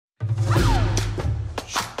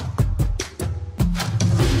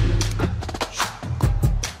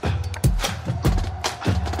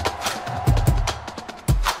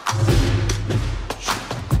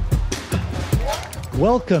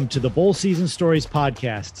Welcome to the Bowl Season Stories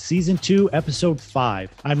Podcast, Season 2, Episode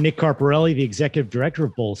 5. I'm Nick Carparelli, the Executive Director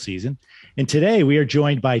of Bowl Season, and today we are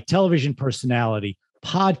joined by television personality,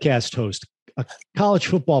 podcast host, a college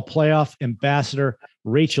football playoff ambassador,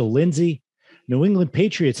 Rachel Lindsay, New England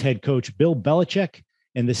Patriots head coach, Bill Belichick,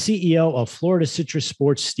 and the CEO of Florida Citrus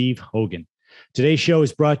Sports, Steve Hogan. Today's show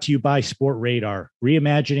is brought to you by Sport Radar,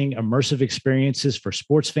 reimagining immersive experiences for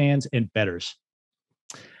sports fans and bettors.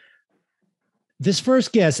 This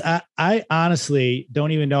first guest, I honestly don't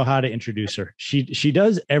even know how to introduce her. She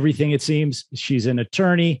does everything, it seems. She's an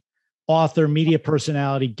attorney, author, media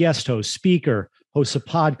personality, guest host, speaker, hosts a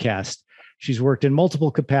podcast. She's worked in multiple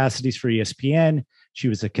capacities for ESPN. She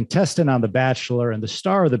was a contestant on The Bachelor and the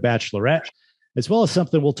star of The Bachelorette, as well as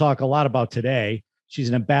something we'll talk a lot about today. She's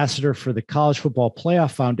an ambassador for the College Football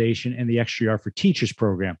Playoff Foundation and the Extra Yard for Teachers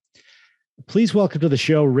program. Please welcome to the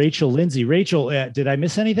show, Rachel Lindsay. Rachel, did I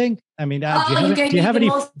miss anything? I mean, do you have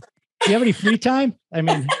any free time? I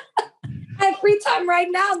mean, I have free time right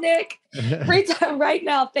now, Nick. Free time right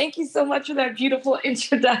now. Thank you so much for that beautiful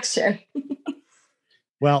introduction.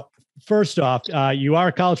 Well, first off, you are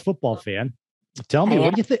a college football fan. Tell me,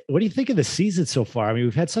 what do you think? What do you think of the season so far? I mean,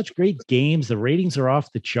 we've had such great games. The ratings are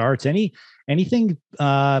off the charts. Anything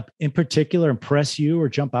in particular impress you or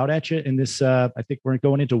jump out at you in this? I think we're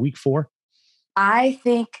going into week 4. I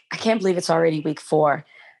can't believe it's already week 4.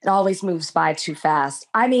 It always moves by too fast.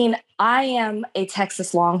 I mean, I am a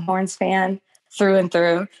Texas Longhorns fan through and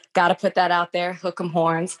through. Got to put that out there, hook 'em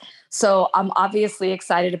horns. So I'm obviously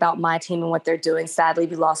excited about my team and what they're doing. Sadly,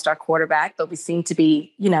 we lost our quarterback, but we seem to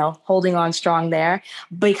be, holding on strong there.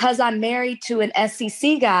 Because I'm married to an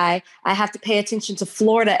SEC guy, I have to pay attention to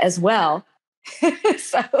Florida as well.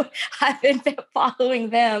 So I've been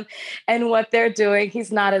following them and what they're doing.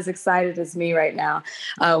 He's not as excited as me right now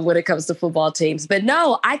when it comes to football teams. But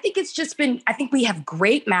no, I think I think we have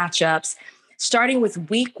great matchups. Starting with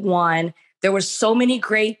week 1, there were so many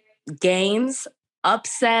great games,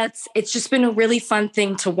 upsets. It's just been a really fun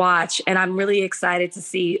thing to watch. And I'm really excited to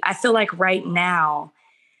see. I feel like right now,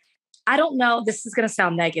 I don't know, this is going to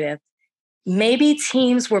sound negative. Maybe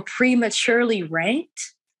teams were prematurely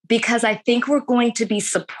ranked, because I think we're going to be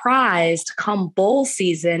surprised come bowl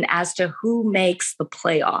season as to who makes the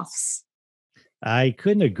playoffs. I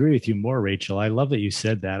couldn't agree with you more, Rachel. I love that you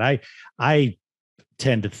said that. I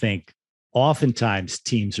tend to think oftentimes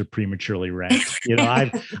teams are prematurely ranked.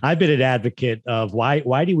 I've been an advocate of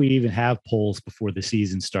why do we even have polls before the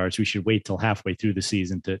season starts? We should wait till halfway through the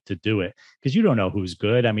season to do it, because you don't know who's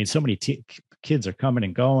good. I mean, so many kids are coming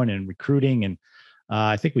and going and recruiting, and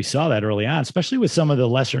I think we saw that early on, especially with some of the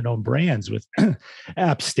lesser known brands with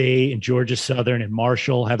App State and Georgia Southern and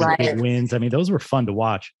Marshall having big wins. I mean, those were fun to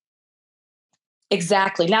watch.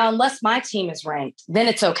 Exactly. Now, unless my team is ranked, then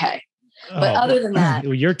it's okay. But other than that,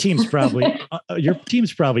 your team's probably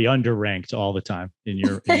underranked all the time in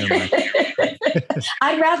your mind.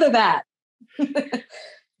 I'd rather that.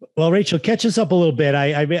 Well, Rachel, catch us up a little bit.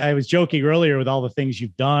 I was joking earlier with all the things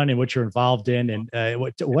you've done and what you're involved in, and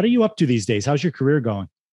what are you up to these days? How's your career going?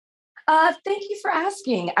 Thank you for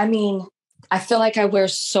asking. I mean, I feel like I wear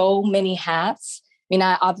so many hats. I mean,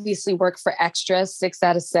 I obviously work for Extra 6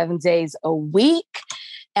 out of 7 days a week.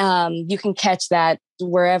 You can catch that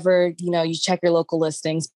wherever, you check your local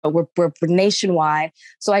listings, but we're nationwide.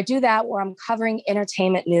 So I do that where I'm covering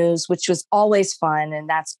entertainment news, which was always fun. And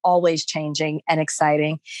that's always changing and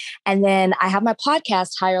exciting. And then I have my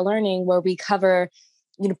podcast, Higher Learning, where we cover,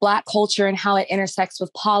 Black culture and how it intersects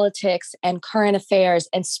with politics and current affairs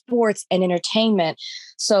and sports and entertainment.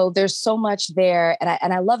 So there's so much there.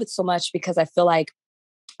 And I love it so much because I feel like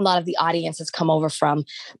a lot of the audience has come over from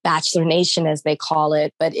Bachelor Nation, as they call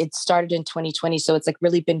it, but it started in 2020. So it's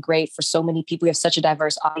really been great for so many people. We have such a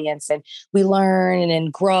diverse audience and we learn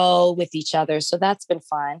and grow with each other. So that's been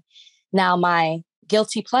fun. Now, my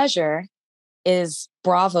guilty pleasure is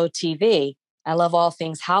Bravo TV. I love all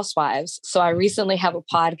things housewives. So I recently have a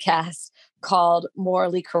podcast called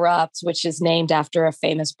Morally Corrupt, which is named after a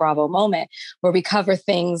famous Bravo moment, where we cover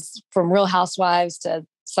things from Real Housewives to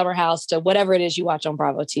Summer House to whatever it is you watch on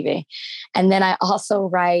Bravo TV. And then I also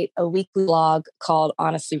write a weekly blog called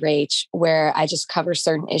Honestly Rach, where I just cover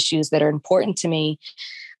certain issues that are important to me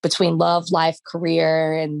between love, life,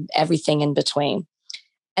 career, and everything in between.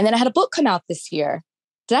 And then I had a book come out this year.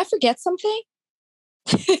 Did I forget something?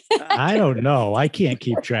 I don't know. I can't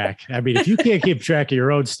keep track. I mean, if you can't keep track of your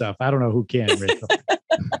own stuff, I don't know who can, Rachel.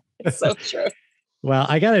 It's so true. Well,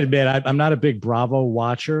 I got to admit, I'm not a big Bravo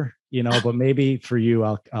watcher. but maybe for you,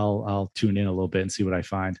 I'll tune in a little bit and see what I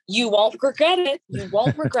find. You won't regret it. You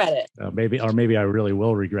won't regret it. Maybe I really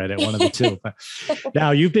will regret it. One of the two. But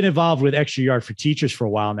now you've been involved with Extra Yard for Teachers for a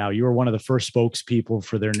while now. You were one of the first spokespeople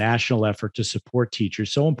for their national effort to support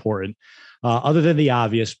teachers. So important. Other than the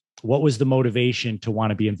obvious, what was the motivation to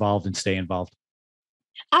want to be involved and stay involved?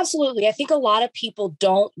 Absolutely. I think a lot of people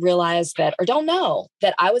don't realize that or don't know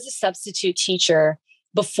that I was a substitute teacher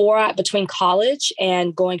between college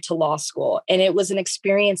and going to law school. And it was an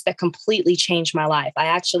experience that completely changed my life. I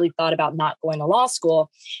actually thought about not going to law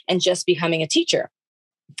school and just becoming a teacher.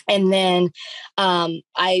 And then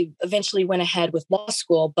I eventually went ahead with law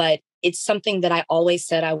school, but it's something that I always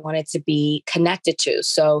said I wanted to be connected to.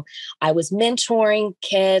 So I was mentoring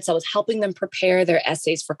kids. I was helping them prepare their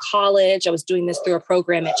essays for college. I was doing this through a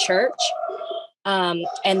program at church. And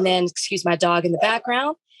then, excuse my dog in the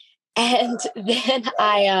background. And then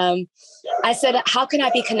I said, how can I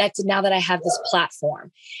be connected now that I have this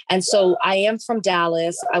platform? And so I am from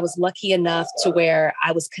Dallas. I was lucky enough to where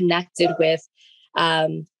I was connected with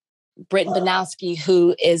Britton Banowski,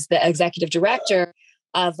 who is the executive director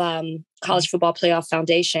of College Football Playoff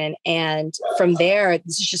Foundation. And from there,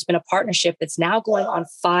 this has just been a partnership that's now going on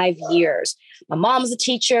 5 years. My mom's a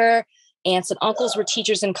teacher. Aunts and uncles were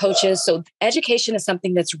teachers and coaches. So education is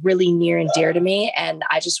something that's really near and dear to me. And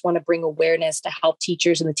I just want to bring awareness to help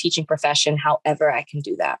teachers in the teaching profession, however I can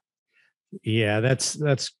do that. Yeah, that's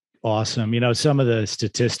awesome. Some of the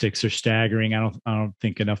statistics are staggering. I don't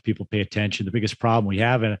think enough people pay attention. The biggest problem we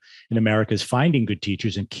have in America is finding good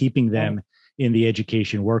teachers and keeping them in the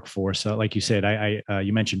education workforce. Like you said,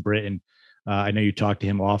 you mentioned Britton. I know you talk to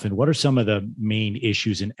him often. What are some of the main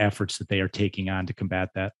issues and efforts that they are taking on to combat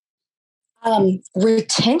that?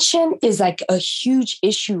 Retention is like a huge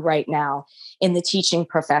issue right now in the teaching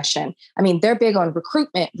profession. I mean, they're big on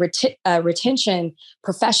recruitment, retention,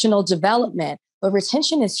 professional development, but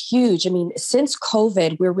retention is huge. I mean, since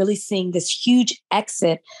COVID, we're really seeing this huge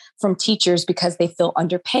exit from teachers because they feel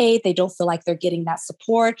underpaid. They don't feel like they're getting that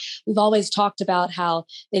support. We've always talked about how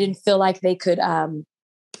they didn't feel like they could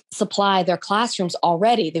supply their classrooms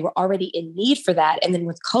already. They were already in need for that. And then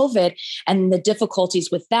with COVID and the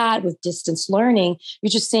difficulties with that, with distance learning, you're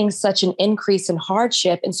just seeing such an increase in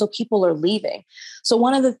hardship. And so people are leaving. So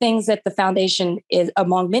one of the things that the foundation is,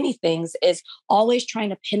 among many things, is always trying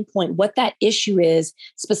to pinpoint what that issue is,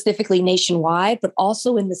 specifically nationwide, but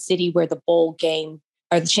also in the city where the bowl game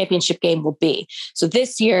or the championship game will be. So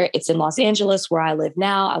this year it's in Los Angeles, where I live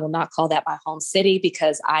now. I will not call that my home city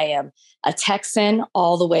because I am a Texan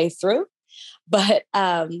all the way through. But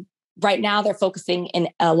right now they're focusing in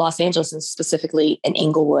Los Angeles and specifically in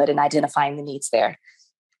Inglewood and identifying the needs there.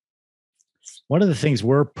 One of the things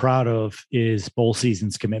we're proud of is bowl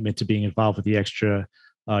season's commitment to being involved with the Extra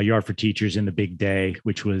Yard for Teachers in the big day,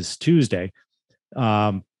 which was Tuesday.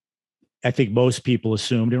 I think most people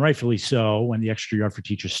assumed, and rightfully so, when the Extra Yard for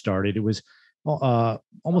Teachers started, it was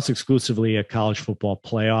almost exclusively a college football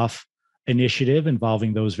playoff initiative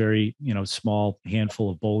involving those very, small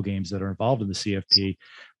handful of bowl games that are involved in the CFP.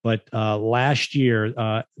 But last year,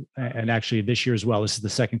 and actually this year as well, this is the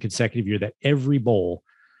second consecutive year that every bowl,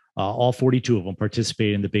 all 42 of them,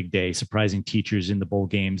 participated in the big day, surprising teachers in the bowl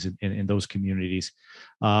games in those communities.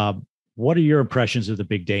 What are your impressions of the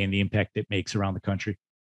big day and the impact it makes around the country?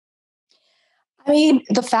 I mean,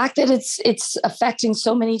 the fact that it's affecting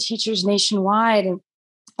so many teachers nationwide, and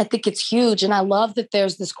I think it's huge. And I love that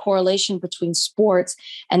there's this correlation between sports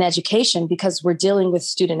and education because we're dealing with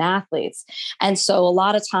student athletes. And so a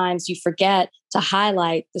lot of times you forget to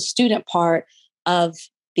highlight the student part of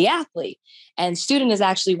the athlete. And student is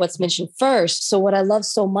actually what's mentioned first. So what I love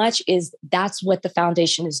so much is that's what the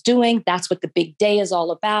foundation is doing. That's what the big day is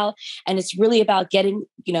all about. And it's really about getting,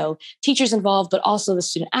 teachers involved, but also the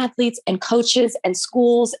student athletes and coaches and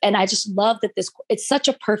schools. And I just love that it's such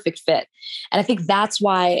a perfect fit. And I think that's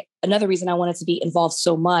why another reason I wanted to be involved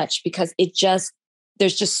so much, because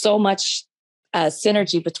there's just so much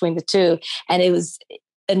synergy between the two. And it was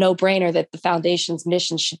a no-brainer that the foundation's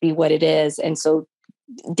mission should be what it is. And so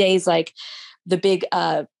days like the big,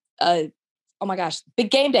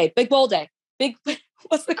 big game day, big bowl day,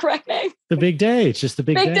 what's the correct name? The big day. It's just the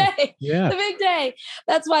big day. Yeah. The big day.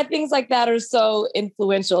 That's why things like that are so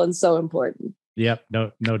influential and so important. Yep.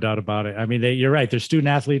 No doubt about it. I mean, you're right. They're student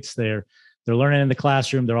athletes. They're learning in the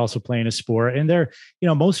classroom. They're also playing a sport, and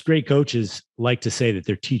most great coaches like to say that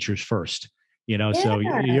they're teachers first, so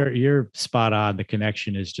you're spot on. The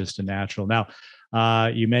connection is just a natural. Now,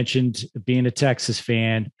 you mentioned being a Texas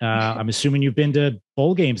fan. I'm assuming you've been to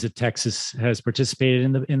bowl games that Texas has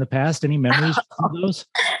participated in the past. Any memories of those?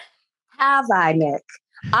 Have I, Nick?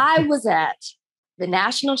 I was at the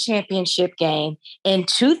national championship game in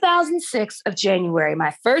 2006 of January,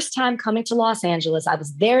 my first time coming to Los Angeles. I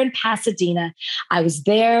was there in Pasadena. I was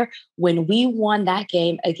there when we won that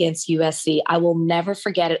game against USC. I will never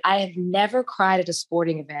forget it. I have never cried at a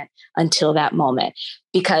sporting event until that moment,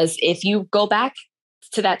 because if you go back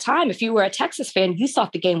to that time, if you were a Texas fan, you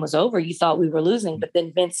thought the game was over. You thought we were losing. But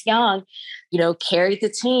then Vince Young, carried the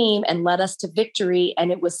team and led us to victory.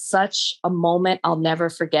 And it was such a moment I'll never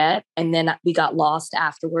forget. And then we got lost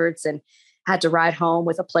afterwards and had to ride home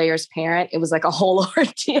with a player's parent. It was like a whole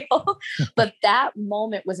ordeal. But that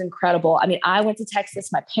moment was incredible. I mean, I went to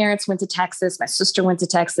Texas. My parents went to Texas. My sister went to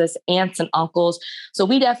Texas, aunts and uncles. So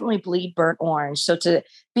we definitely bleed burnt orange. So to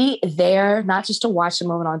be there, not just to watch the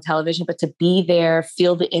moment on television, but to be there,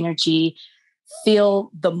 feel the energy, feel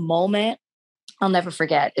the moment, I'll never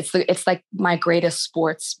forget. It's like my greatest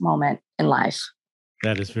sports moment in life.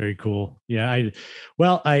 That is very cool. Yeah.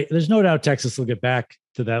 There's no doubt Texas will get back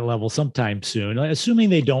to that level sometime soon, assuming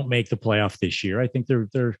they don't make the playoff this year. I think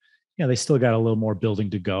they still got a little more building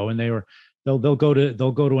to go, and they'll go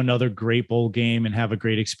to another great bowl game and have a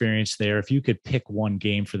great experience there. If you could pick one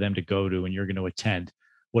game for them to go to and you're going to attend,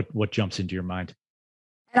 what jumps into your mind?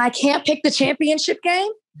 And I can't pick the championship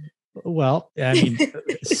game? Well, I mean,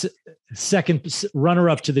 second runner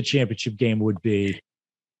up to the championship game would be.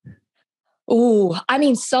 Oh, I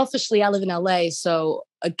mean, selfishly, I live in LA, so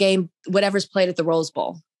a game, whatever's played at the Rose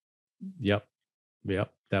Bowl. Yep.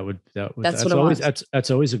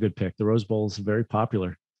 That's always a good pick. The Rose Bowl is a very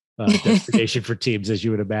popular destination for teams, as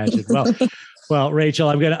you would imagine. Well, Rachel,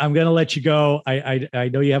 I'm gonna let you go. I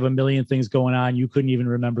know you have a million things going on. You couldn't even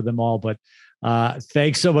remember them all, but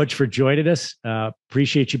thanks so much for joining us.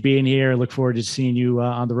 Appreciate you being here. Look forward to seeing you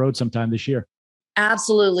on the road sometime this year.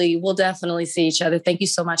 Absolutely. We'll definitely see each other. Thank you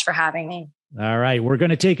so much for having me. All right. We're going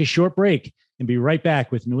to take a short break and be right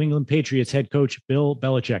back with New England Patriots head coach Bill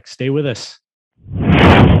Belichick. Stay with us.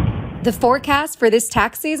 The forecast for this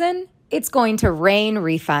tax season? It's going to rain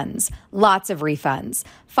refunds. Lots of refunds.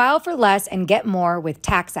 File for less and get more with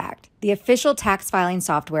TaxAct, the official tax filing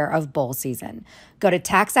software of bowl season. Go to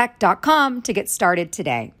taxact.com to get started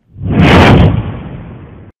today.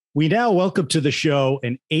 We now welcome to the show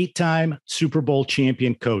an 8-time Super Bowl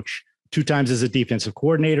champion coach, 2 times as a defensive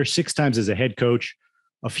coordinator, 6 times as a head coach,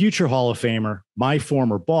 a future Hall of Famer, my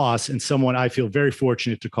former boss, and someone I feel very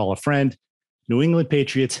fortunate to call a friend, New England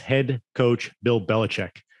Patriots head coach Bill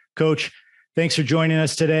Belichick. Coach, thanks for joining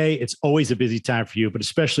us today. It's always a busy time for you, but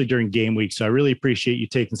especially during game week. So I really appreciate you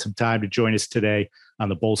taking some time to join us today on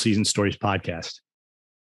the Bowl Season Stories podcast.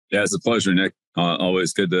 Yeah, it's a pleasure, Nick.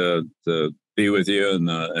 Always good to be with you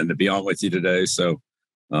and to be on with you today. So,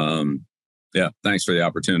 thanks for the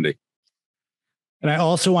opportunity. And I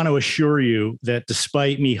also want to assure you that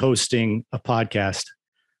despite me hosting a podcast,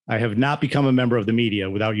 I have not become a member of the media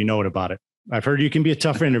without you knowing about it. I've heard you can be a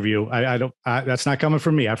tough interview. That's not coming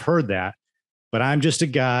from me. I've heard that, but I'm just a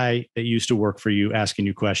guy that used to work for you, asking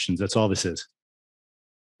you questions. That's all this is.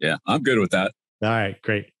 Yeah, I'm good with that. All right,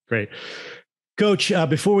 great. Coach,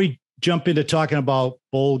 before we jump into talking about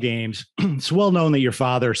bowl games, it's well known that your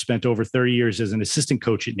father spent over 30 years as an assistant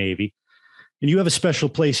coach at Navy, and you have a special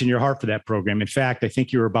place in your heart for that program. In fact, I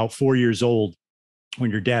think you were about 4 years old when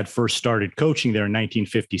your dad first started coaching there in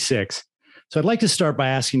 1956. So I'd like to start by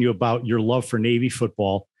asking you about your love for Navy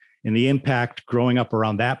football and the impact growing up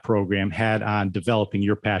around that program had on developing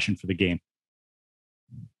your passion for the game.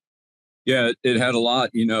 Yeah, it had a lot.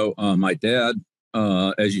 My dad,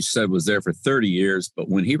 as you said, was there for 30 years, but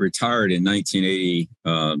when he retired in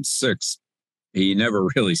 1986, he never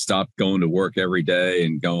really stopped going to work every day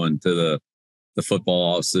and going to the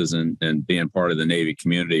football offices and being part of the Navy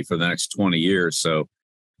community for the next 20 years. So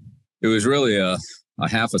it was really a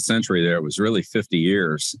half a century there. It was really 50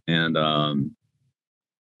 years. And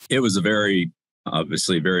it was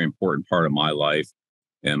obviously a very important part of my life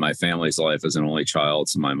and my family's life as an only child.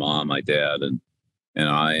 So my mom, my dad, and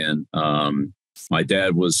I, my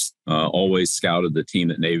dad was always scouted the team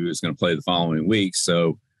that Navy was going to play the following week.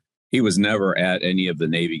 So he was never at any of the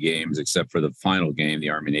Navy games except for the final game, the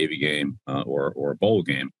Army-Navy game or a bowl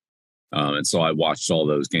game. And so I watched all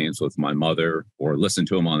those games with my mother or listened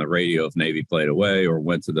to them on the radio if Navy played away, or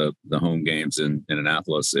went to the home games in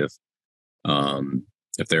Annapolis if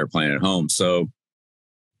they were playing at home. So,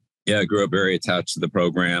 yeah, I grew up very attached to the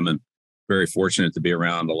program and very fortunate to be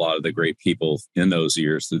around a lot of the great people in those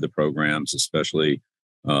years through the programs, especially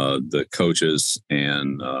the coaches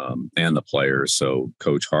and the players. So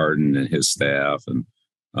Coach Harden and his staff, and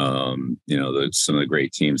some of the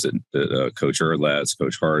great teams that Coach Erlads,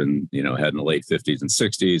 Coach Harden, had in the late 50s and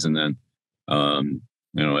 60s, and then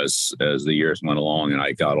as the years went along and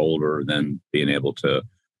I got older, then being able to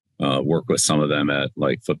work with some of them at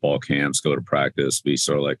like football camps, go to practice, be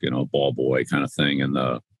sort of like, ball boy kind of thing in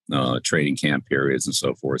the training camp periods and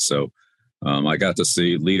so forth. So I got to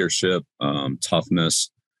see leadership,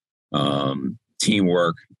 toughness,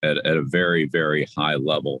 teamwork at a very, very high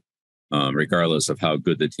level, regardless of how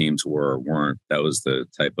good the teams were or weren't. That was the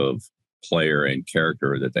type of player and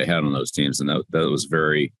character that they had on those teams. And that was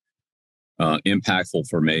very impactful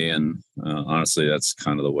for me. And honestly, that's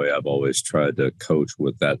kind of the way I've always tried to coach,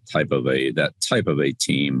 with that type of a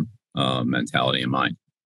team mentality in mind.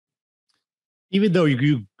 Even though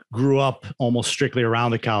you grew up almost strictly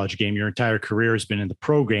around the college game, your entire career has been in the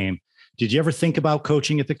pro game. Did you ever think about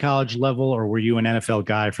coaching at the college level, or were you an NFL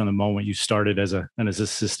guy from the moment you started as an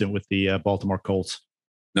assistant with the Baltimore Colts?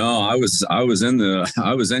 No, I was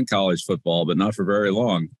in college football, but not for very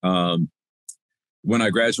long. When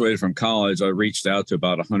I graduated from college, I reached out to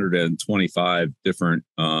about 125 different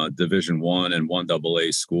Division I and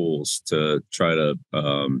 1AA schools to try to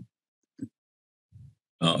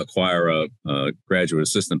acquire a graduate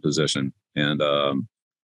assistant position. And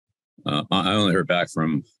I only heard back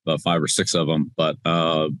from about 5 or 6 of them, but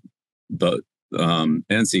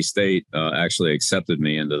NC State actually accepted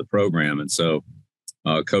me into the program. And so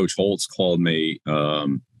Coach Holtz called me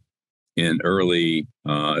in early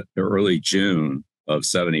June of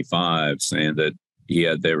 75, saying that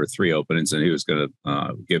there were 3 openings and he was going to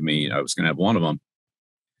I was going to have one of them.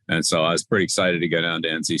 And so I was pretty excited to go down to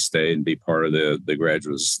NC State and be part of the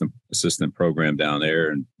graduate assistant program down there,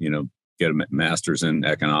 and, get a master's in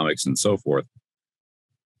economics and so forth.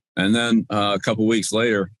 And then a couple of weeks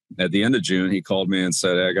later, at the end of June, he called me and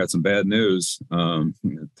said, "Hey, I got some bad news.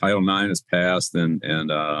 Title IX has passed,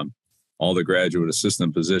 and all the graduate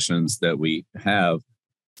assistant positions that we have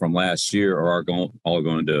from last year are all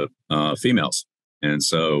going to females. And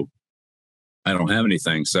so I don't have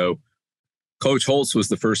anything." So Coach Holtz was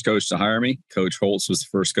the first coach to hire me. Coach Holtz was the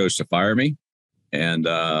first coach to fire me. And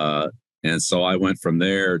so I went from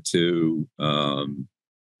there to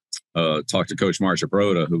talk to Coach Marsha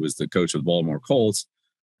Broda, who was the coach of the Baltimore Colts,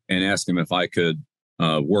 and asked him if I could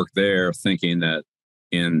work there, thinking that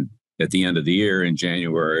at the end of the year in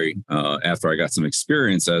January, after I got some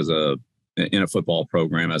experience in a football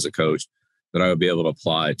program as a coach, that I would be able to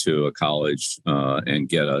apply to a college and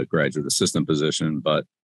get a graduate assistant position. But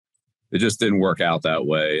it just didn't work out that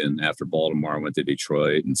way. And after Baltimore, I went to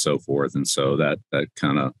Detroit and so forth. And so that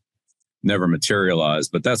kind of never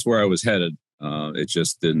materialized. But that's where I was headed. It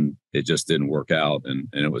just didn't work out. And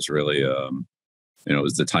it was really, it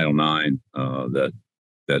was the Title IX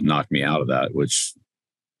that knocked me out of that, which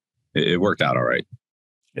it worked out all right.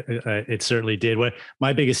 It certainly did. What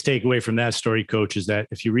my biggest takeaway from that story, Coach, is that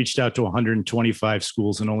if you reached out to 125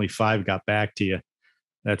 schools and only 5 got back to you,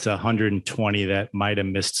 that's 120 that might have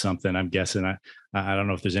missed something, I'm guessing. I don't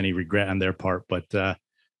know if there's any regret on their part, but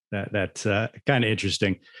that's kind of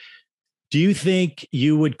interesting. Do you think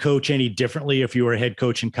you would coach any differently if you were a head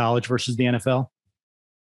coach in college versus the NFL?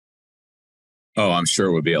 Oh, I'm sure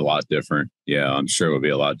it would be a lot different. Yeah, I'm sure it would be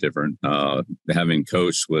a lot different. Having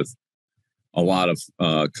coached with a lot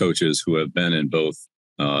of coaches who have been at both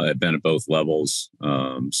levels.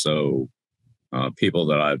 So people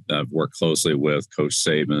that I've worked closely with, Coach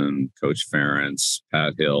Saban, Coach Ferentz,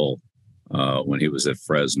 Pat Hill, when he was at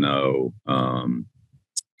Fresno,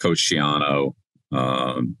 Coach Schiano,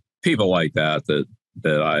 people like that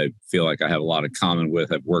I feel like I have a lot in common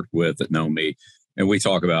with, have worked with, that know me. And we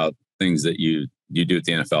talk about things that you do at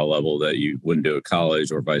the NFL level that you wouldn't do at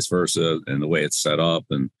college, or vice versa, and the way it's set up.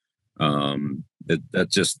 And that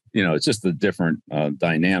just, it's just a different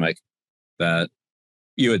dynamic that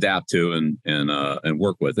you adapt to and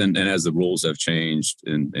work with. And as the rules have changed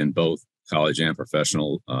in both college and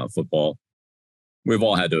professional football, we've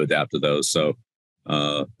all had to adapt to those. So,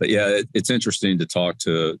 but yeah, it's interesting to talk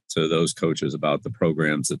to those coaches about the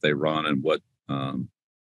programs that they run and what,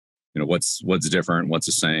 what's different, what's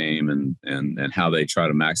the same, and how they try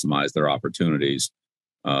to maximize their opportunities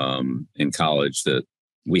in college. That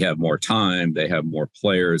we have more time, they have more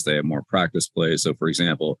players, they have more practice plays. So, for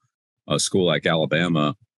example, a school like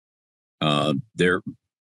Alabama, they're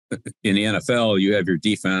in the NFL. You have your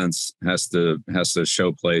defense has to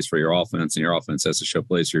show plays for your offense, and your offense has to show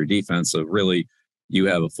plays for your defense. So really, you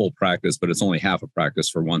have a full practice, but it's only half a practice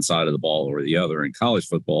for one side of the ball or the other. In college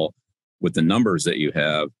football, with the numbers that you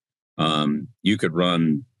have, you could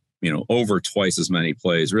run, over twice as many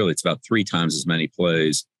plays. Really, it's about 3 times as many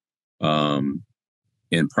plays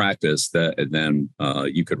in practice than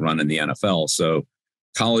you could run in the NFL. So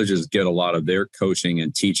colleges get a lot of their coaching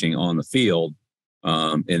and teaching on the field,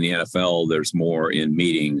 In the NFL, there's more in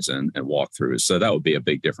meetings and walkthroughs. So that would be a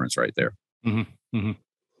big difference right there. Mm-hmm.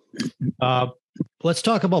 Mm-hmm. Let's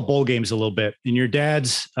talk about bowl games a little bit. In your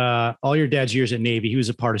dad's, all your dad's years at Navy, he was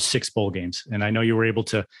a part of 6 bowl games. And I know you were able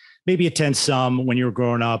to maybe attend some when you were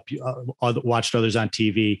growing up, watched others on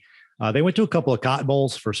TV. They went to a couple of Cotton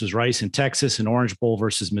Bowls versus Rice in Texas, an Orange Bowl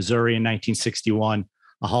versus Missouri in 1961,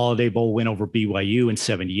 a Holiday Bowl win over BYU in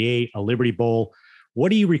 78, a Liberty Bowl. What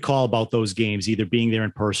do you recall about those games, either being there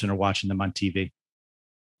in person or watching them on TV?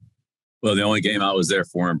 Well, the only game I was there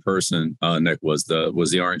for in person, Nick, was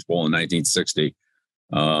the Orange Bowl in 1960.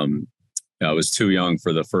 I was too young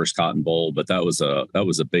for the first Cotton Bowl, but that was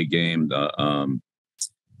a big game.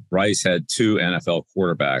 Rice had 2 NFL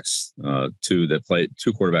quarterbacks, two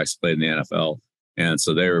quarterbacks played in the NFL. And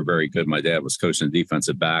so they were very good. My dad was coaching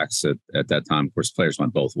defensive backs at that time. Of course, players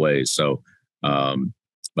went both ways. So,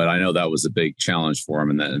 but I know that was a big challenge for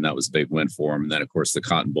him, and that was a big win for him. And then, of course, the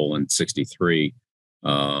Cotton Bowl in '63,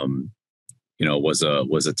 was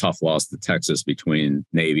a tough loss to Texas between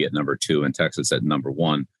Navy at number 2 and Texas at number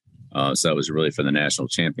 1. So that was really for the national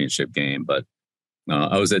championship game. But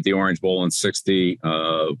I was at the Orange Bowl in '60,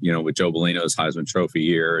 with Joe Bellino's Heisman Trophy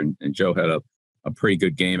year, and Joe had a pretty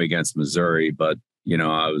good game against Missouri. But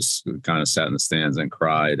I was kind of sat in the stands and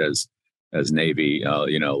cried as Navy,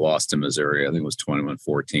 lost to Missouri. I think it was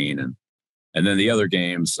 21-14. And then the other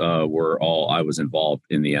games were all, I was involved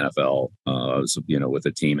in the NFL. I was, with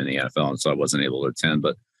a team in the NFL, and so I wasn't able to attend.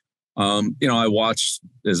 But, I watched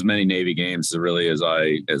as many Navy games really as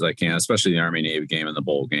I can, especially the Army Navy game and the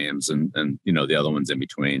bowl games and the other ones in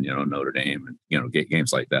between, Notre Dame and,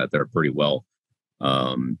 games like that. They're pretty well,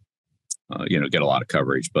 get a lot of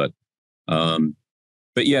coverage. But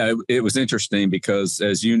yeah, it was interesting because,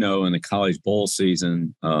 as you know, in the college bowl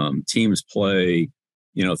season, teams play,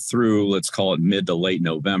 through, let's call it mid to late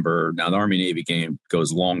November. Now, the Army Navy game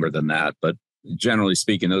goes longer than that, but generally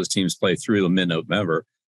speaking, those teams play through the mid-November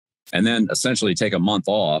and then essentially take a month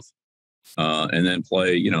off and then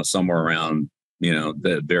play, somewhere around,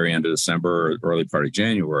 the very end of December or early part of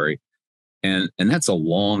January. And that's a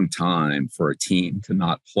long time for a team to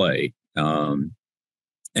not play. And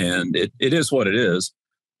it is what it is.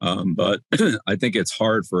 But I think it's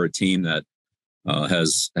hard for a team that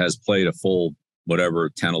has played a full, whatever,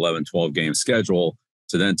 10, 11, 12 game schedule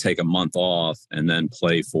to then take a month off and then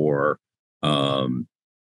play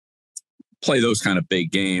those kind of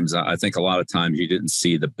big games. I think a lot of times you didn't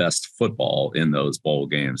see the best football in those bowl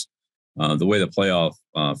games. The way the playoff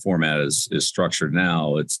format is structured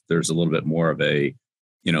now, there's a little bit more of a,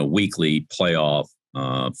 weekly playoff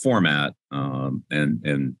format.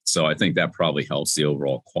 And so I think that probably helps the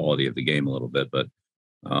overall quality of the game a little bit. But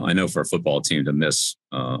I know for a football team to miss,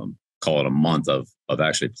 call it a month of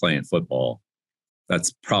actually playing football,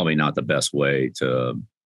 that's probably not the best way to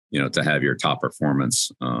have your top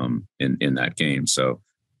performance in that game. So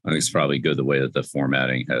I think it's probably good the way that the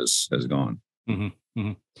formatting has gone. Mm-hmm,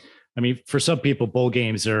 mm-hmm. I mean, for some people, bowl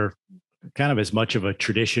games are kind of as much of a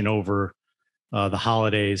tradition over the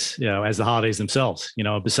holidays, as the holidays themselves.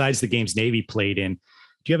 Besides the games Navy played in,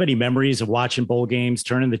 do you have any memories of watching bowl games,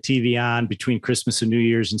 turning the TV on between Christmas and New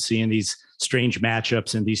Year's and seeing these strange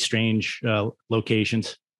matchups in these strange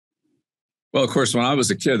locations? Well, of course, when I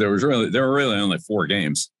was a kid, there were really only 4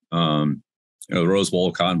 games. The Rose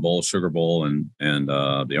Bowl, Cotton Bowl, Sugar Bowl, and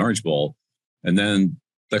the Orange Bowl, and then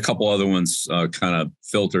a couple other ones kind of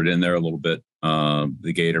filtered in there a little bit.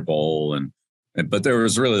 The Gator Bowl, but there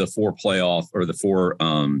was really the 4 playoff or the 4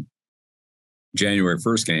 January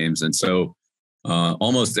 1st games, and so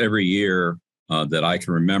almost every year that I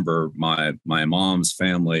can remember, my mom's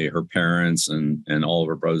family, her parents, and all of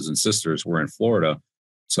her brothers and sisters were in Florida.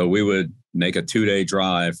 So we would make a 2-day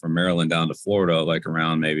drive from Maryland down to Florida, like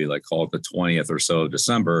around maybe call it the 20th or so of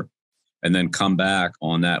December, and then come back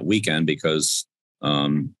on that weekend because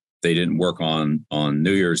they didn't work on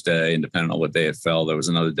New Year's Day, and depending on what day it fell, there was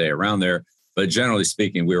another day around there. But generally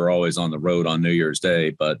speaking, we were always on the road on New Year's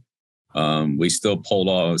Day, but we still pulled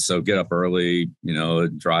off. So get up early,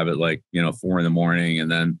 drive at 4 a.m,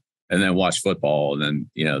 and then watch football, and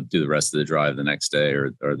then, do the rest of the drive the next day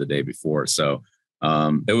or the day before. So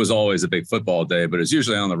it was always a big football day, but it's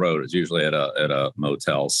usually on the road. It's usually at a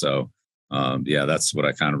motel. So that's what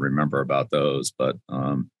I kind of remember about those. But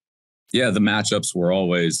the matchups were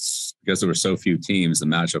always, because there were so few teams, the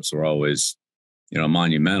matchups were always,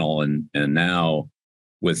 monumental. And now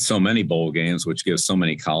with so many bowl games, which gives so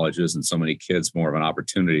many colleges and so many kids more of an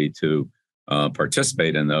opportunity to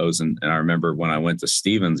participate in those. And I remember when I went to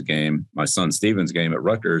Stevens' game, my son Stevens' game at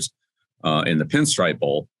Rutgers in the Pinstripe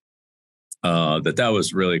Bowl, that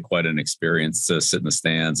was really quite an experience to sit in the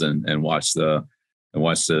stands and watch the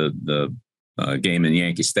watched the game in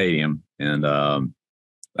Yankee Stadium, and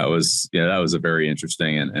that was a very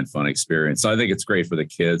interesting and fun experience. So I think it's great for the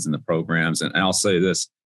kids and the programs. And I'll say this,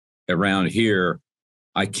 around here,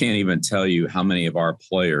 I can't even tell you how many of our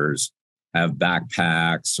players have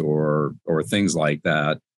backpacks or things like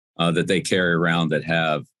that that they carry around that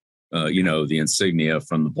have the insignia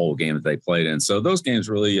from the bowl game that they played in. So those games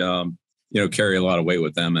really carry a lot of weight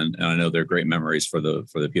with them, and I know they're great memories for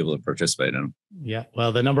the people that participate in them. Yeah,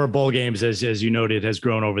 well, the number of bowl games, as you noted, has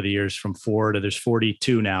grown over the years from 4 to there's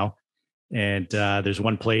 42 now, and there's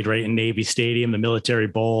one played right in Navy Stadium, the Military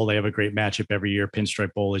Bowl. They have a great matchup every year,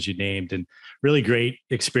 Pinstripe Bowl, as you named, and really great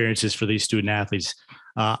experiences for these student athletes.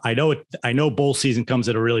 I know bowl season comes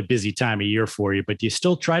at a really busy time of year for you, but do you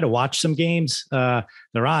still try to watch some games? They're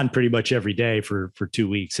on pretty much every day for 2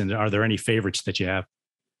 weeks, and are there any favorites that you have?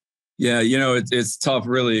 Yeah, it's tough,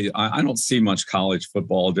 really. I don't see much college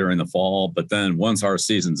football during the fall, but then once our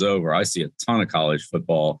season's over, I see a ton of college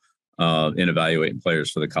football in evaluating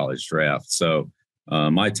players for the college draft. So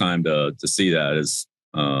my time to see that is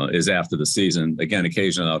after the season. Again,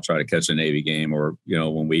 occasionally I'll try to catch a Navy game, or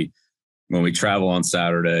when we travel on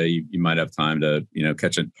Saturday, you might have time to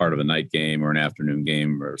catch a part of a night game or an afternoon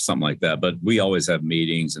game or something like that. But we always have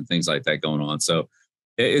meetings and things like that going on. So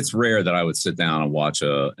it's rare that I would sit down and watch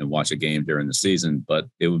a game during the season, but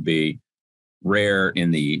it would be rare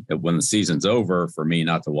when the season's over for me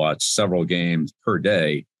not to watch several games per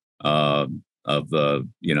day of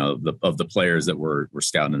the players that we're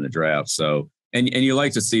scouting in the draft. So and you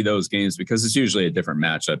like to see those games because it's usually a different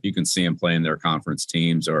matchup. You can see them playing their conference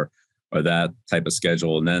teams or that type of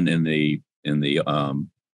schedule, and then in the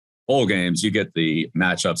bowl games, you get the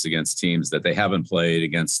matchups against teams that they haven't played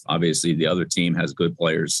against. Obviously, the other team has good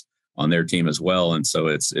players on their team as well, and so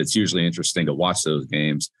it's usually interesting to watch those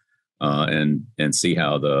games and see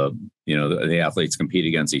how the athletes compete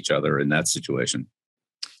against each other in that situation.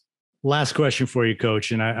 Last question for you,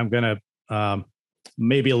 Coach, and I'm going to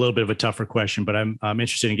maybe a little bit of a tougher question, but I'm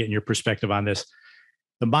interested in getting your perspective on this.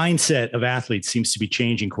 The mindset of athletes seems to be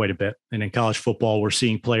changing quite a bit. And in college football, we're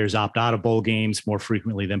seeing players opt out of bowl games more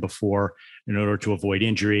frequently than before in order to avoid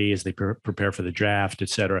injury as they prepare for the draft, et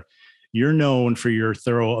cetera. You're known for your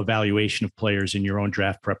thorough evaluation of players in your own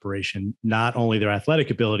draft preparation, not only their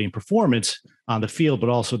athletic ability and performance on the field, but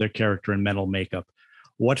also their character and mental makeup.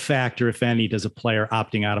 What factor, if any, does a player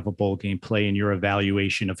opting out of a bowl game play in your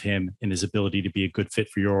evaluation of him and his ability to be a good fit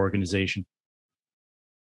for your organization?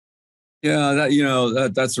 Yeah,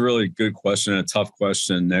 that's a really good question, a tough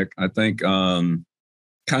question, Nick. I think kind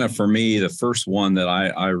of for me, the first one that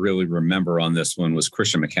I really remember on this one was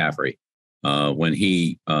Christian McCaffrey when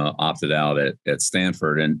he opted out at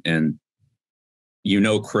Stanford. And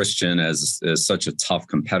Christian as such a tough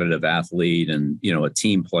competitive athlete and, a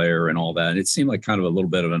team player and all that. And it seemed like kind of a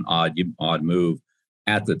little bit of an odd move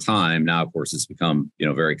at the time. Now, of course, it's become,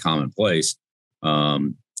 very commonplace.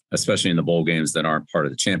 Especially in the bowl games that aren't part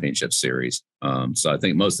of the championship series. So I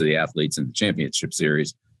think most of the athletes in the championship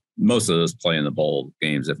series, most of those play in the bowl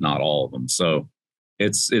games, if not all of them. So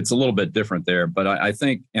it's a little bit different there. But I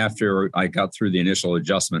think after I got through the initial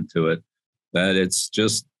adjustment to it, that it's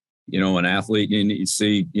just, an athlete. You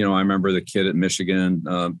see, I remember the kid at Michigan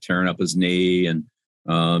tearing up his knee and,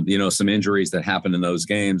 some injuries that happened in those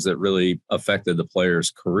games that really affected the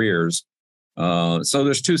players' careers. So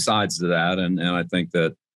there's two sides to that. And I think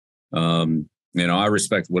that, I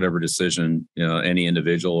respect whatever decision, any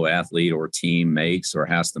individual athlete or team makes or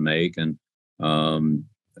has to make. And,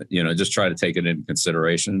 just try to take it into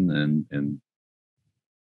consideration and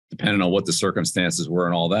depending on what the circumstances were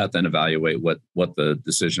and all that, then evaluate what the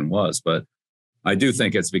decision was. But I do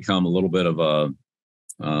think it's become a little bit of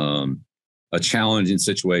a challenging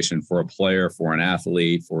situation for a player, for an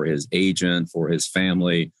athlete, for his agent, for his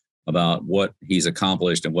family, about what he's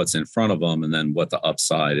accomplished and what's in front of him, and then what the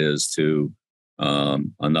upside is to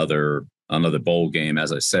another bowl game.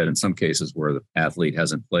 As I said, in some cases where the athlete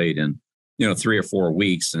hasn't played in 3 or 4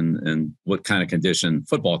 weeks, and what kind of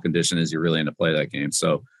football condition is he really in to play that game.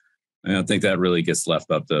 So I don't think that really gets left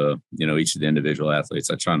up to each of the individual athletes.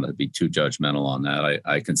 I try not to be too judgmental on that.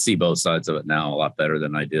 I can see both sides of it now a lot better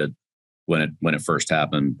than I did when it first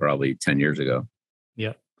happened probably 10 years ago.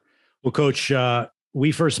 Yeah. Well, Coach,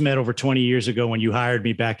 we first met over 20 years ago when you hired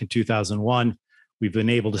me back in 2001. We've been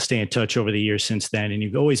able to stay in touch over the years since then. And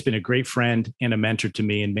you've always been a great friend and a mentor to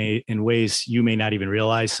me in ways you may not even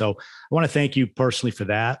realize. So I want to thank you personally for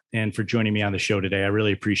that and for joining me on the show today. I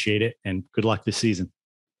really appreciate it. And good luck this season.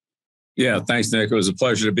 Yeah, thanks, Nick. It was a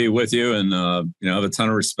pleasure to be with you. And, I have a ton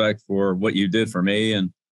of respect for what you did for me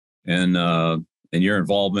and your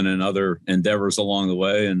involvement in other endeavors along the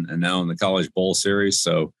way, and now in the College Bowl Series.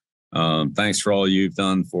 So thanks for all you've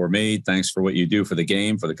done for me. Thanks for what you do for the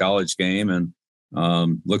game, for the college game, and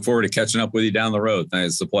look forward to catching up with you down the road.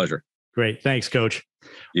 Thanks. It's a pleasure. Great. Thanks, Coach.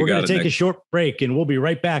 We're going to take a short break, and we'll be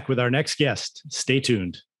right back with our next guest. Stay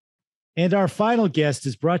tuned. And our final guest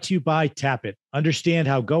is brought to you by Tap It. Understand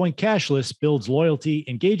how going cashless builds loyalty,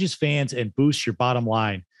 engages fans, and boosts your bottom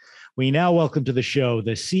line. We now welcome to the show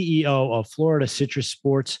the CEO of Florida Citrus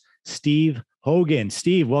Sports, Steve Hogan.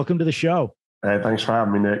 Steve, welcome to the show. Hey, thanks for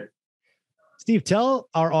having me, Nick. Steve, tell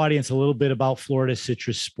our audience a little bit about Florida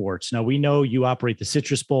Citrus Sports. Now, we know you operate the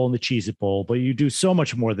Citrus Bowl and the Cheez-It Bowl, but you do so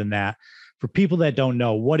much more than that. For people that don't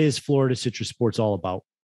know, what is Florida Citrus Sports all about?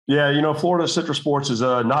 Yeah, Florida Citrus Sports is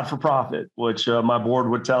a not-for-profit, which my board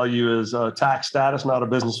would tell you is tax status, not a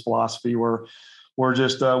business philosophy. We're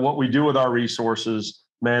just what we do with our resources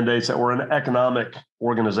mandates that we're an economic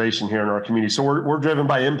organization here in our community. So we're driven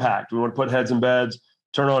by impact. We want to put heads in beds,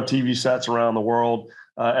 turn on TV sets around the world.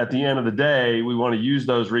 At the end of the day, we want to use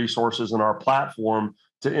those resources in our platform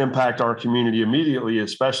to impact our community immediately,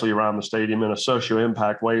 especially around the stadium in a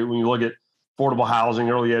socio-impact way. When you look at affordable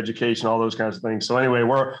housing, early education, all those kinds of things. So anyway,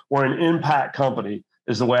 we're an impact company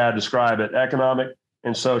is the way I describe it, economic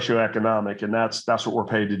and socioeconomic, and that's what we're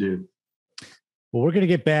paid to do. Well, we're going to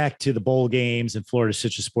get back to the bowl games and Florida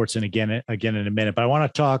Citrus Sports again in a minute, but I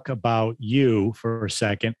want to talk about you for a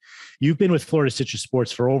second. You've been with Florida Citrus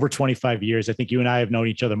Sports for over 25 years. I think you and I have known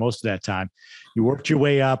each other most of that time. You worked your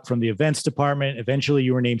way up from the events department. Eventually,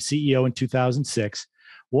 you were named CEO in 2006.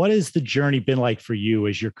 What has the journey been like for you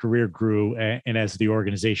as your career grew and as the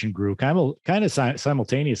organization grew, kind of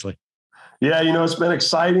simultaneously? Yeah, it's been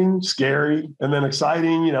exciting, scary, and then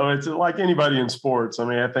exciting. It's like anybody in sports. I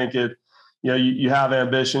mean, I think you have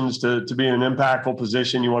ambitions to be in an impactful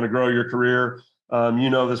position. You want to grow your career.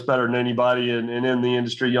 This better than anybody. And in the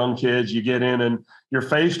industry, young kids, you get in and you're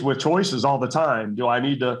faced with choices all the time. Do I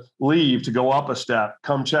need to leave to go up a step,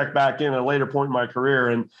 come check back in at a later point in my career?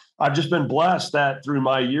 And I've just been blessed that through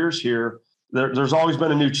my years here, there's always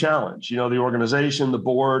been a new challenge. The organization, the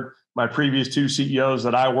board, my previous two CEOs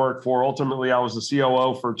that I worked for. Ultimately, I was the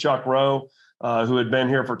COO for Chuck Rowe, who had been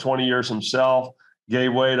here for 20 years himself.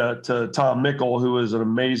 Gave way to Tom Mickle, who is an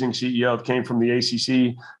amazing CEO that came from the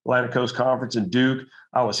ACC, Atlantic Coast Conference, and Duke.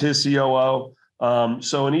 I was his COO.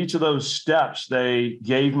 So in each of those steps, they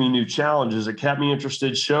gave me new challenges. It kept me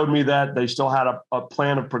interested, showed me that they still had a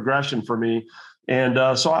plan of progression for me. And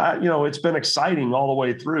so it's been exciting all the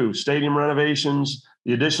way through. Stadium renovations,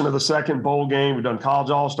 the addition of the second bowl game. We've done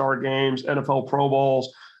college all-star games, NFL Pro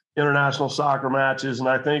Bowls, international soccer matches. And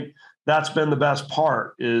I think that's been the best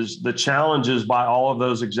part is the challenges by all of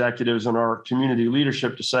those executives in our community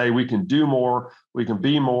leadership to say we can do more, we can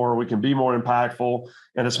be more impactful.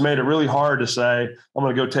 And it's made it really hard to say, I'm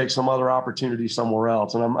going to go take some other opportunity somewhere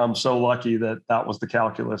else. And I'm so lucky that was the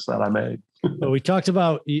calculus that I made. Well, we talked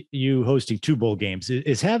about you hosting two bowl games.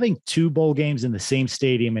 Is having two bowl games in the same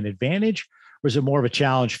stadium an advantage, or is it more of a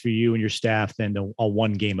challenge for you and your staff than a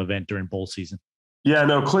one game event during bowl season? Yeah,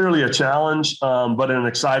 no, clearly a challenge, but an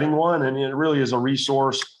exciting one. And it really is a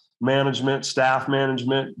resource management, staff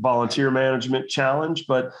management, volunteer management challenge.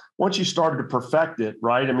 But once you started to perfect it,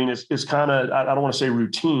 right? I mean, it's kind of, I don't want to say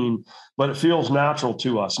routine, but it feels natural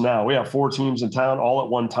to us now. We have 4 teams in town all at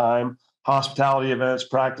one time, hospitality events,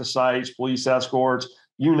 practice sites, police escorts,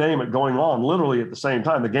 you name it, going on literally at the same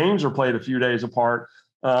time. The games are played a few days apart.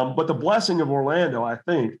 But the blessing of Orlando, I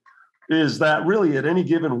think, is that really at any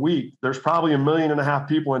given week, there's probably 1.5 million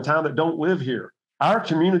people in town that don't live here. Our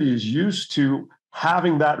community is used to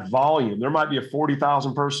having that volume. There might be a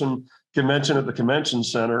 40,000 person convention at the convention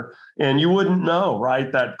center, and you wouldn't know,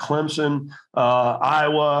 right? That Clemson,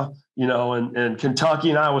 Iowa, and Kentucky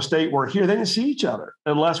and Iowa State were here. They didn't see each other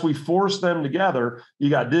unless we forced them together. You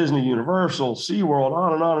got Disney, Universal, SeaWorld,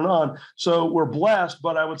 on and on and on. So we're blessed,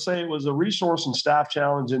 but I would say it was a resource and staff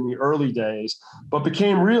challenge in the early days, but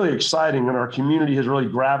became really exciting, and our community has really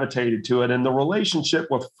gravitated to it. And the relationship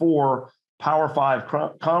with 4 Power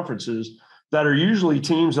 5 conferences that are usually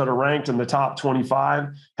teams that are ranked in the top 25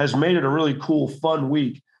 has made it a really cool, fun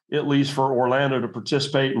week, at least for Orlando, to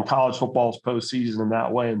participate in college football's postseason in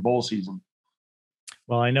that way, in bowl season.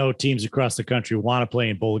 Well, I know teams across the country want to play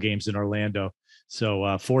in bowl games in Orlando.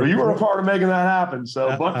 So you were a part of making that happen.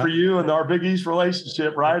 So but for you and our Big East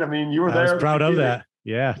relationship, right? I mean, you were there. I was proud of that.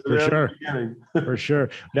 Yeah, for sure. For sure.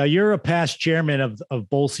 Now, you're a past chairman of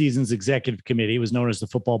Bowl Season's executive committee. It was known as the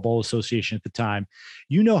Football Bowl Association at the time.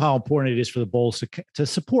 You know how important it is for the bowls to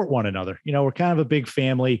support one another. We're kind of a big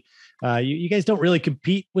family. You guys don't really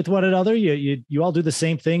compete with one another. You all do the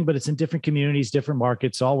same thing, but it's in different communities, different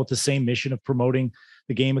markets, all with the same mission of promoting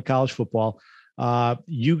the game of college football.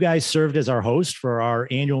 You guys served as our host for our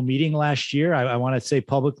annual meeting last year. I want to say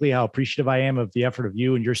publicly how appreciative I am of the effort of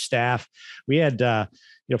you and your staff. We had,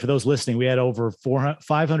 for those listening, we had over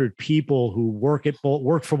 500 people who work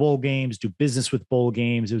for bowl games, do business with bowl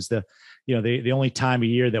games. It was the only time of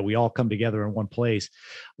year that we all come together in one place.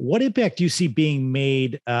 What impact do you see being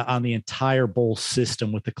made on the entire bowl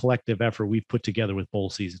system with the collective effort we've put together with bowl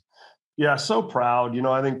season? Yeah, so proud.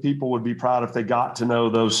 I think people would be proud if they got to know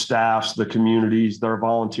those staffs, the communities, their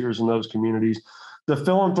volunteers in those communities, the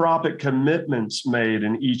philanthropic commitments made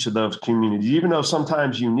in each of those communities, even though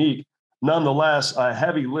sometimes unique, nonetheless, a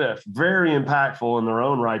heavy lift, very impactful in their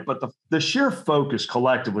own right. But the sheer focus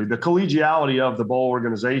collectively, the collegiality of the bowl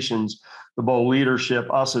organizations, the bowl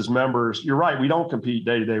leadership, us as members, you're right. We don't compete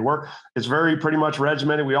day to day. It's very pretty much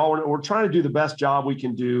regimented. We're trying to do the best job we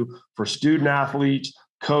can do for student athletes,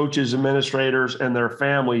 coaches, administrators, and their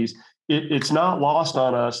families. It's not lost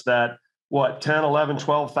on us that 10, 11,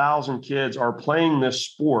 12,000 kids are playing this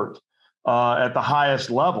sport at the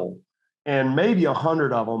highest level. And maybe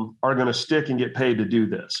 100 of them are going to stick and get paid to do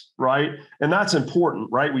this, right? And that's important,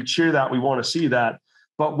 right? We cheer that. We want to see that.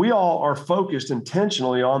 But we all are focused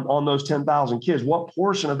intentionally on those 10,000 kids. What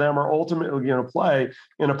portion of them are ultimately going to play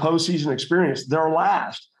in a postseason experience, their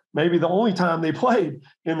last, maybe the only time they played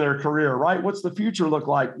in their career, right? What's the future look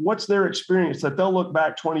like? What's their experience that they'll look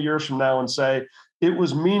back 20 years from now and say, it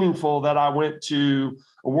was meaningful that I went to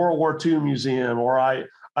a World War II museum, or I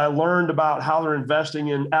learned about how they're investing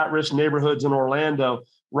in at-risk neighborhoods in Orlando,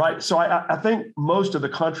 right? So I think most of the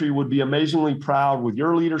country would be amazingly proud with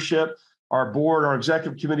your leadership, our board, our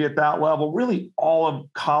executive committee at that level, really all of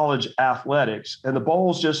college athletics. And the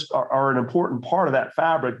bowls just are an important part of that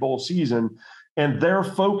fabric, bowl season. And their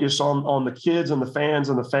focus on the kids and the fans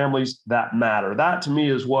and the families that matter. That to me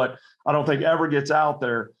is what I don't think ever gets out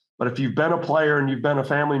there. But if you've been a player and you've been a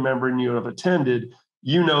family member and you have attended,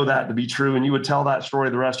 you know that to be true. And you would tell that story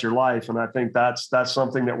the rest of your life. And I think that's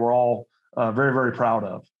something that we're all very, very proud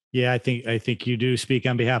of. Yeah, I think you do speak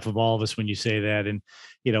on behalf of all of us when you say that. And,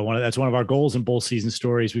 that's one of our goals in bowl season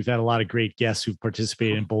stories. We've had a lot of great guests who've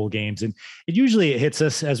participated in bowl games, and it usually hits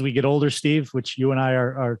us as we get older, Steve, which you and I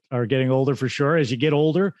are getting older for sure. As you get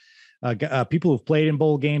older, people who've played in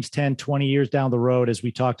bowl games 10, 20 years down the road, as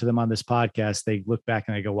we talk to them on this podcast, they look back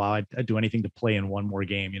and they go, wow, I'd do anything to play in one more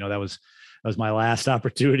game. That was my last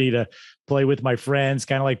opportunity to play with my friends,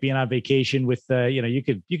 kind of like being on vacation with, you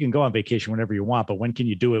can go on vacation whenever you want, but when can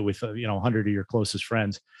you do it with, 100 of your closest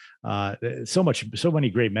friends? So many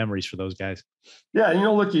great memories for those guys. Yeah.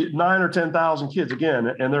 Look at 9 or 10,000 kids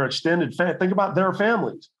again, and their extended think about their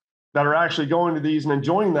families that are actually going to these and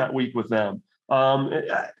enjoying that week with them.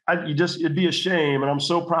 It'd be a shame. And I'm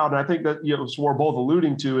so proud. And I think that, what we're both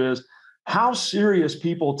alluding to is how serious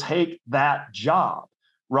people take that job.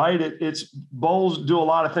 Right. It's bowls do a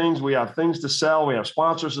lot of things. We have things to sell. We have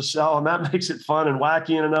sponsors to sell, and that makes it fun and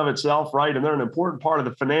wacky in and of itself. Right. And they're an important part of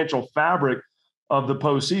the financial fabric of the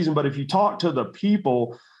postseason. But if you talk to the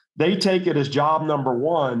people, they take it as job number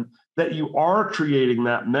one, that you are creating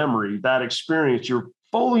that memory, that experience. You're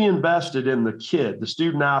fully invested in the kid, the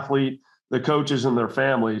student athlete, the coaches and their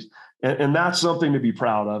families. And that's something to be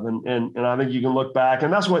proud of. And I think you can look back,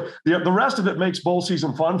 and that's what the rest of it makes bowl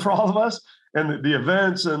season fun for all of us. And the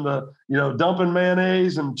events and the, dumping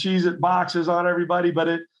mayonnaise and Cheez-It boxes on everybody. But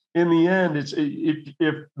in the end,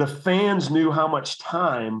 if the fans knew how much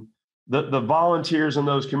time the volunteers in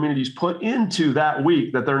those communities put into that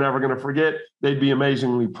week that they're never going to forget, they'd be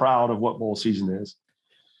amazingly proud of what bowl season is.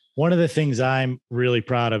 One of the things I'm really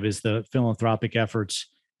proud of is the philanthropic efforts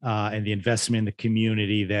and the investment in the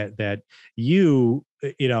community that you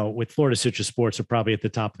with Florida Citrus Sports are probably at the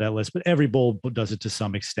top of that list, but every bowl does it to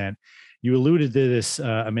some extent. You alluded to this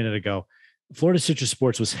a minute ago. Florida Citrus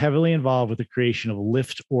Sports was heavily involved with the creation of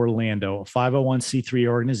Lift Orlando, a 501c3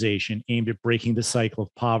 organization aimed at breaking the cycle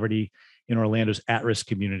of poverty in Orlando's at-risk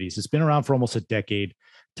communities. It's been around for almost a decade.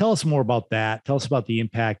 Tell us more about that. Tell us about the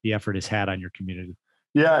impact the effort has had on your community.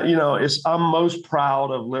 Yeah, I'm most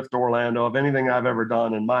proud of Lift Orlando, of anything I've ever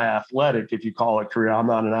done in my athletic, if you call it career. I'm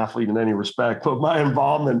not an athlete in any respect, but my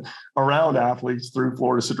involvement around athletes through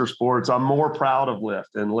Florida Citrus Sports, I'm more proud of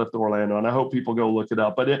Lift and Lift Orlando, and I hope people go look it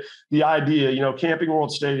up. But the idea, Camping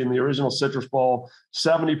World Stadium, the original Citrus Bowl,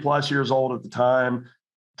 70 plus years old at the time,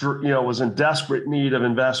 was in desperate need of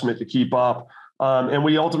investment to keep up. And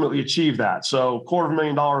we ultimately achieved that. So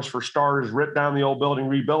 $250,000 for starters, rip down the old building,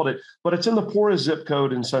 rebuild it. But it's in the poorest zip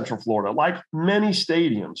code in Central Florida. Like many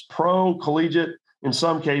stadiums, pro, collegiate, in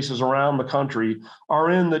some cases around the country are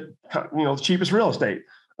in the cheapest real estate.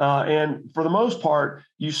 And for the most part,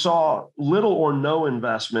 you saw little or no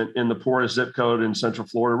investment in the poorest zip code in Central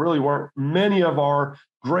Florida. Really weren't many of our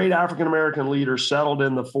great African-American leaders settled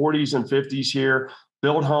in the 40s and 50s here,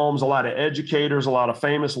 built homes, a lot of educators, a lot of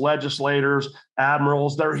famous legislators,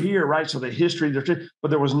 admirals. They're here, right? So the history, but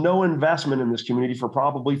there was no investment in this community for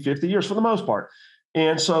probably 50 years for the most part.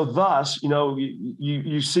 And so thus,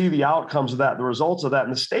 you see the outcomes of that, the results of that.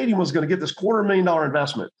 And the stadium was going to get this $250,000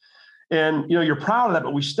 investment. And, you're proud of that,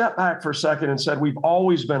 but we stepped back for a second and said, we've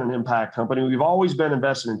always been an impact company. We've always been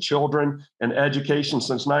invested in children and education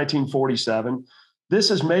since 1947. This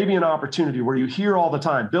is maybe an opportunity where you hear all the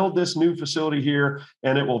time, build this new facility here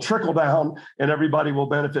and it will trickle down and everybody will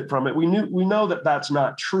benefit from it. We know that that's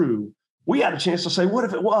not true. We had a chance to say, what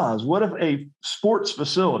if it was? What if a sports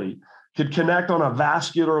facility could connect on a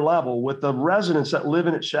vascular level with the residents that live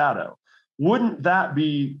in its shadow? Wouldn't that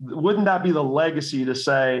be the legacy to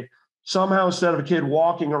say, somehow instead of a kid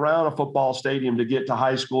walking around a football stadium to get to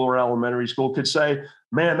high school or elementary school could say,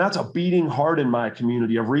 man, that's a beating heart in my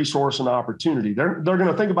community of resource and opportunity. They're going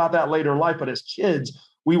to think about that later in life. But as kids,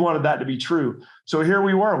 we wanted that to be true. So here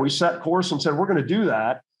we were. We set course and said, we're going to do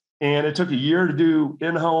that. And it took a year to do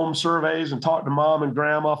in-home surveys and talk to mom and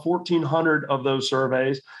grandma, 1,400 of those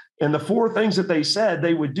surveys. And the 4 things that they said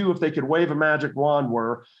they would do if they could wave a magic wand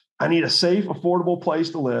were, I need a safe, affordable place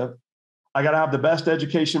to live. I got to have the best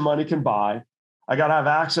education money can buy. I got to have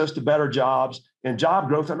access to better jobs and job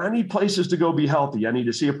growth. And I need places to go be healthy. I need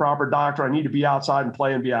to see a proper doctor. I need to be outside and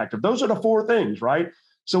play and be active. Those are the 4 things, right?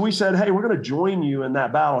 So we said, hey, we're going to join you in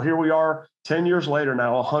that battle. Here we are 10 years later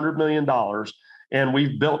now, $100 million. And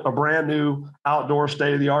we've built a brand new outdoor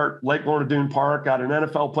state-of-the-art Lake Lorna Dune Park, got an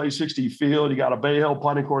NFL Play 60 field. You got a Bay Hill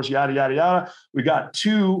punting course, yada, yada, yada. We got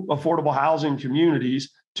 2 affordable housing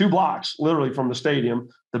communities, 2 blocks literally from the stadium,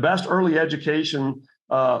 the best early education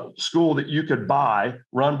school that you could buy,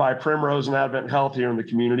 run by Primrose and Advent Health here in the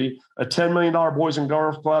community, a $10 million Boys and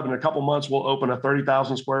Girls Club. In a couple months, we'll open a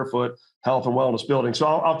 30,000 square foot health and wellness building. So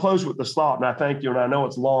I'll close with this thought, and I thank you. And I know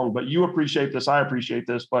it's long, but you appreciate this. I appreciate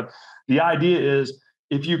this. But the idea is,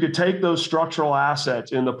 if you could take those structural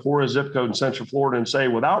assets in the poorest zip code in Central Florida and say,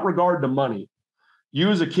 without regard to money, you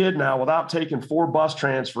as a kid now, without taking 4 bus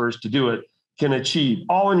transfers to do it, can achieve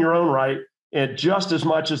all in your own right, and just as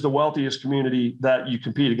much as the wealthiest community that you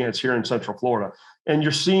compete against here in Central Florida. And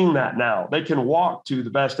you're seeing that now. They can walk to the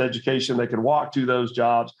best education. They can walk to those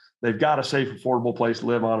jobs. They've got a safe, affordable place to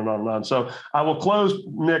live, on and on and on. So I will close,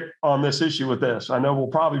 Nick, on this issue with this. I know we'll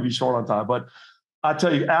probably be short on time, but I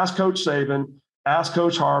tell you, ask Coach Saban, ask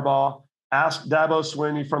Coach Harbaugh, ask Dabo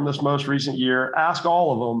Swinney from this most recent year, ask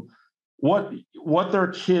all of them what their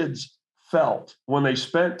kids felt when they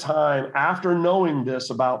spent time after knowing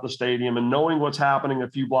this about the stadium and knowing what's happening a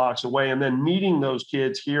few blocks away, and then meeting those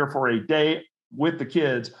kids here for a day with the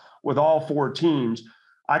kids, with all 4 teams.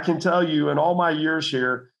 I can tell you, in all my years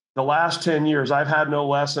here, the last 10 years, I've had no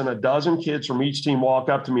less than a dozen kids from each team walk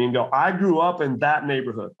up to me and go, I grew up in that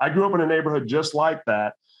neighborhood. I grew up in a neighborhood just like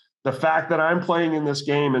that. The fact that I'm playing in this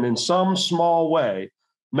game and in some small way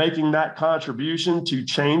making that contribution to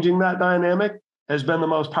changing that dynamic has been the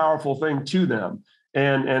most powerful thing to them.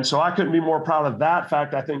 And so I couldn't be more proud of that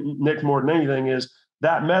fact. I think, Nick, more than anything, is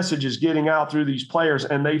that message is getting out through these players,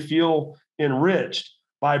 and they feel enriched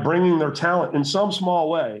by bringing their talent in some small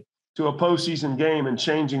way to a postseason game and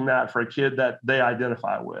changing that for a kid that they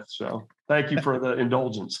identify with. So thank you for the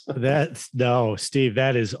indulgence. Steve,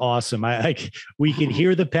 that is awesome. We can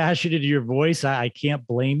hear the passion in your voice. I can't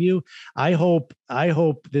blame you. I hope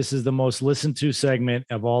this is the most listened to segment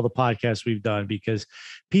of all the podcasts we've done, because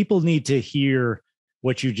people need to hear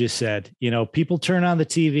what you just said. People turn on the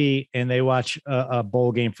TV and they watch a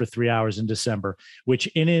bowl game for 3 hours in December, which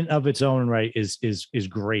in and of its own right is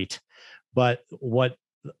great. But what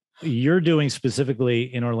you're doing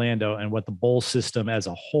specifically in Orlando, and what the bowl system as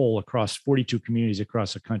a whole across 42 communities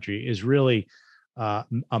across the country is, really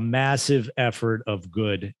a massive effort of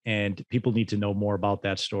good, and people need to know more about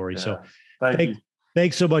that story. Yeah, so thank you.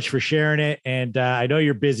 Thanks so much for sharing it. And I know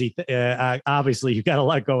you're busy. Obviously, you've got a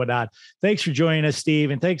lot going on. Thanks for joining us,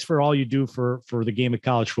 Steve. And thanks for all you do for the game of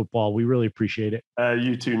college football. We really appreciate it.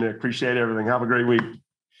 You too, Nick. Appreciate everything. Have a great week.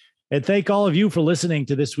 And thank all of you for listening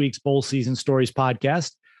to this week's Bowl Season Stories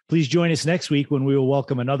podcast. Please join us next week when we will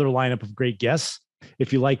welcome another lineup of great guests.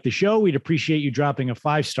 If you like the show, we'd appreciate you dropping a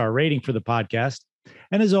 5-star rating for the podcast.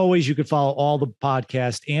 And as always, you can follow all the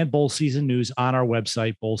podcast and bowl season news on our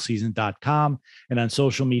website, bowlseason.com, and on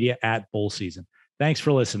social media @bowlseason. Thanks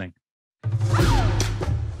for listening.